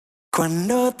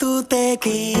Cuando tú te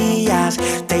guías,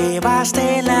 te vas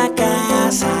de la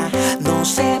casa, no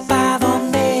sé pa'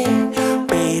 dónde,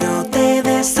 pero te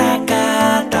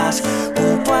desacatas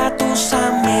junto a tus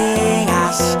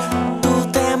amigas. Tú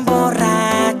te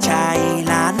emborrachas y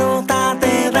la nota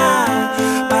te da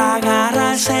pa'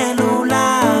 agarrar el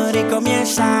celular y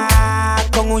comienza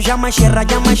con un llama y cierra,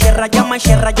 llama y cierra, llama y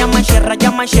cierra, llama y cierra,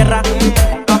 llama y cierra.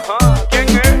 Ajá, ¿quién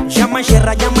es? Llama y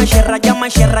cierra, llama y cierra, llama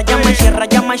y cierra, llama y cierra,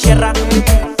 llama y cierra.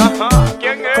 Ajá,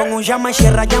 ¿quién es? Con un llama y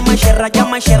cierra, llama y cierra,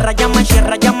 llama y cierra, llama y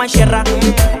cierra, llama y cierra.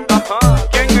 Ajá,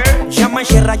 ¿quién es? Llama y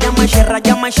cierra, llama y cierra,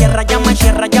 llama y cierra, llama y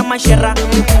cierra, llama y cierra.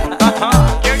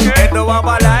 Ajá, ¿quién es? Esto va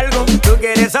para largo, tú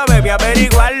quieres saber, voy a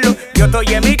averiguarlo. Yo estoy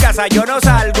en mi casa, yo no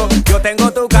salgo. Yo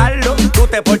tengo tu carro, tú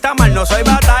te portas mal, no soy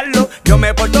batarlo. Yo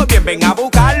me porto bien, ven a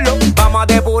buscarlo. Vamos a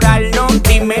depurarnos,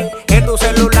 dime que tu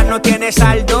celular no tiene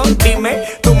saldo. Dime,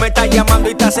 tú me estás llamando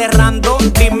y estás cerrando.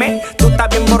 Dime, tú estás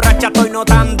bien borracha, estoy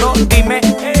notando. Dime,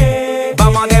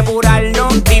 vamos a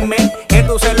depurarnos, dime que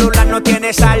tu celular no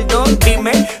tiene saldo.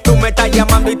 Dime, tú me estás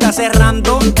llamando y estás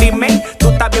cerrando. Dime, tú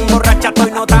estás bien borracha,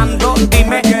 estoy notando.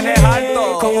 Dime, ¿tienes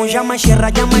alto? Con un llama y cierra,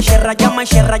 llama y cierra, llama y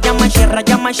cierra, llama y cierra,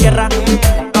 llama y cierra.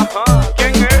 Ajá,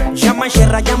 ¿quién es? Llama y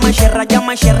cierra, llama y cierra,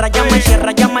 llama y cierra, llama y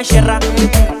cierra, llama y cierra.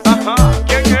 Ajá,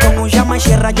 ¿quién es? Con un llama y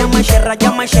cierra, llama y cierra,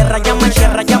 llama y cierra, llama y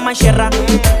cierra, llama y cierra.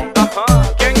 Ajá,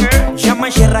 ¿quién es? Llama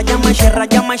y cierra, llama y cierra,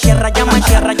 llama y cierra, llama y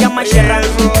cierra, llama y cierra.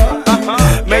 Ajá,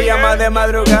 Me llama de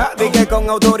madrugada, dije con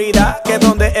autoridad que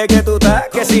dónde es que tú estás,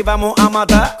 que si vamos a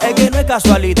matar, es que no es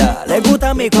casualidad, le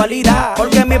gusta mi cualidad,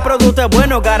 porque mi producto es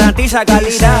bueno, garantiza Dice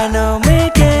calidad. no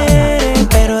me quiere,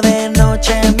 pero de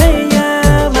noche me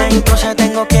llama, entonces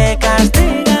tengo que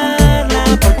castigarla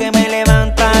porque me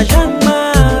levanta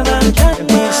llamada.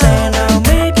 Dice no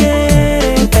me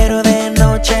quiere, pero de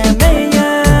noche me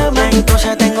llama,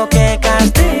 entonces tengo que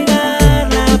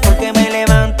castigarla porque me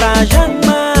levanta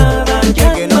llamada.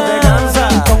 Que no te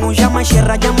cansa. Con un llama y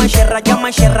cierra, llama y cierra, llama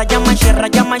y cierra, llama y cierra,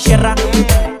 llama y cierra.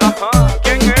 Ajá,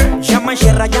 ¿quién es? Llama y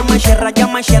cierra, llama y cierra,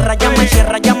 llama y cierra, llama y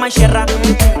cierra, llama y cierra.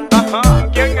 Ajá,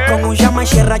 ¿quién es? Con un llama y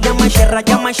cierra, llama y cierra,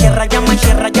 llama y cierra, llama y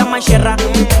cierra, llama y cierra.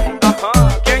 Ajá,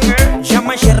 ¿quién es?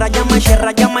 Llama y cierra, llama y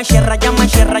cierra, llama y cierra, llama y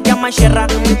cierra, llama y cierra.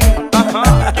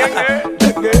 Ajá, ¿quién es?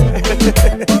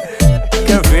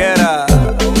 Qué fiera,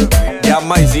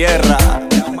 llama y cierra,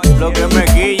 lo que me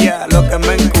guilla, lo que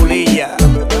me enculilla,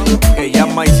 que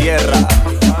llama y cierra.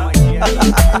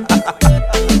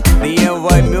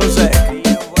 DJY Music,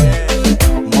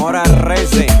 Mora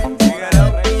Racing,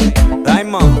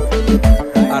 Diamond,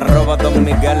 @Don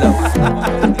Miguelo.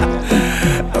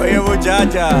 Oye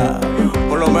muchacha,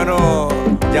 por lo menos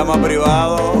llama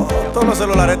privado. Todos los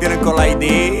celulares tienen Call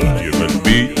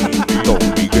ID.